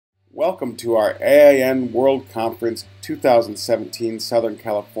Welcome to our AIN World Conference 2017 Southern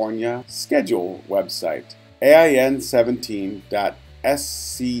California schedule website,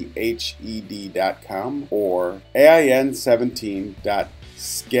 AIN17.sched.com or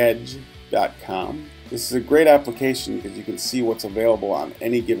AIN17.sched.com. This is a great application because you can see what's available on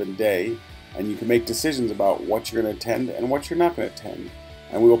any given day, and you can make decisions about what you're going to attend and what you're not going to attend.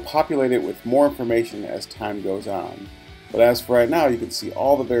 And we will populate it with more information as time goes on. But as for right now, you can see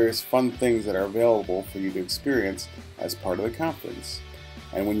all the various fun things that are available for you to experience as part of the conference.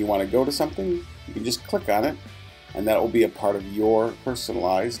 And when you want to go to something, you can just click on it, and that will be a part of your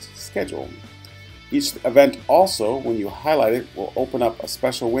personalized schedule. Each event also, when you highlight it, will open up a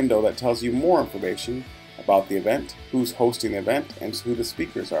special window that tells you more information about the event, who's hosting the event, and who the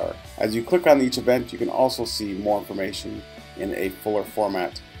speakers are. As you click on each event, you can also see more information in a fuller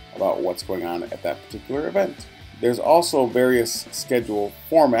format about what's going on at that particular event. There's also various schedule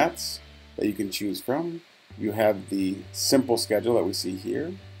formats that you can choose from. You have the simple schedule that we see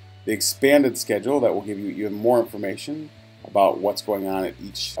here, the expanded schedule that will give you even more information about what's going on at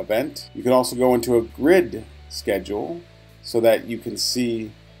each event. You can also go into a grid schedule so that you can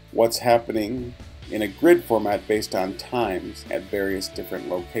see what's happening in a grid format based on times at various different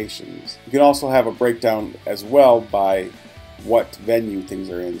locations. You can also have a breakdown as well by what venue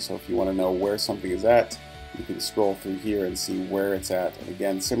things are in. So if you want to know where something is at, you can scroll through here and see where it's at. And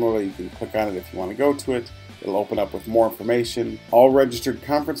again, similarly, you can click on it if you want to go to it. It'll open up with more information. All registered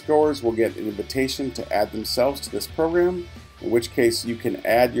conference goers will get an invitation to add themselves to this program, in which case you can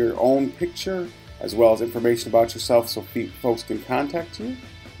add your own picture as well as information about yourself so folks can contact you.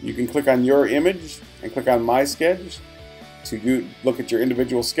 You can click on your image and click on My Schedule to look at your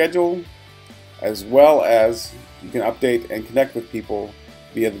individual schedule, as well as you can update and connect with people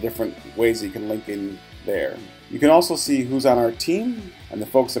via the different ways that you can link in there. You can also see who's on our team and the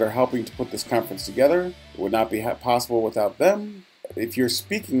folks that are helping to put this conference together. It would not be possible without them. If you're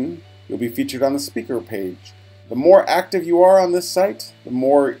speaking, you'll be featured on the speaker page. The more active you are on this site, the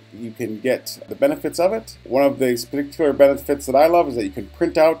more you can get the benefits of it. One of the particular benefits that I love is that you can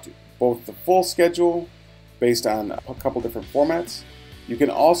print out both the full schedule based on a couple different formats. You can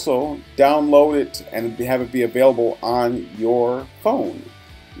also download it and have it be available on your phone,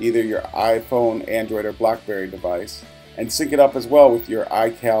 either your iPhone, Android, or BlackBerry device, and sync it up as well with your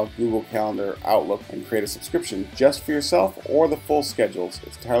iCal, Google Calendar, Outlook, and create a subscription just for yourself or the full schedules.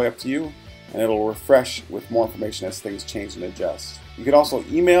 It's entirely up to you, and it'll refresh with more information as things change and adjust. You can also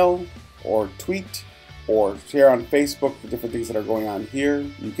email or tweet or share on Facebook the different things that are going on here.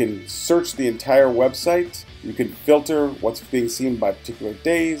 You can search the entire website. You can filter what's being seen by particular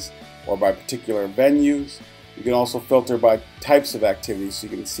days or by particular venues. You can also filter by types of activities so you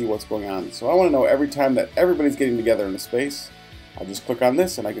can see what's going on. So I want to know every time that everybody's getting together in a space, I just click on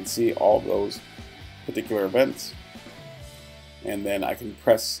this and I can see all those particular events. And then I can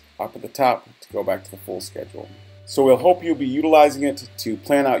press up at the top to go back to the full schedule. So we'll hope you'll be utilizing it to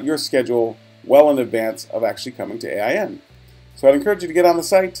plan out your schedule well in advance of actually coming to AIN. So I'd encourage you to get on the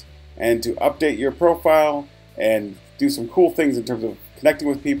site and to update your profile and do some cool things in terms of connecting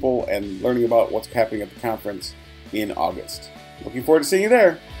with people and learning about what's happening at the conference in August. Looking forward to seeing you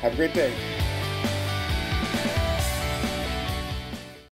there. Have a great day.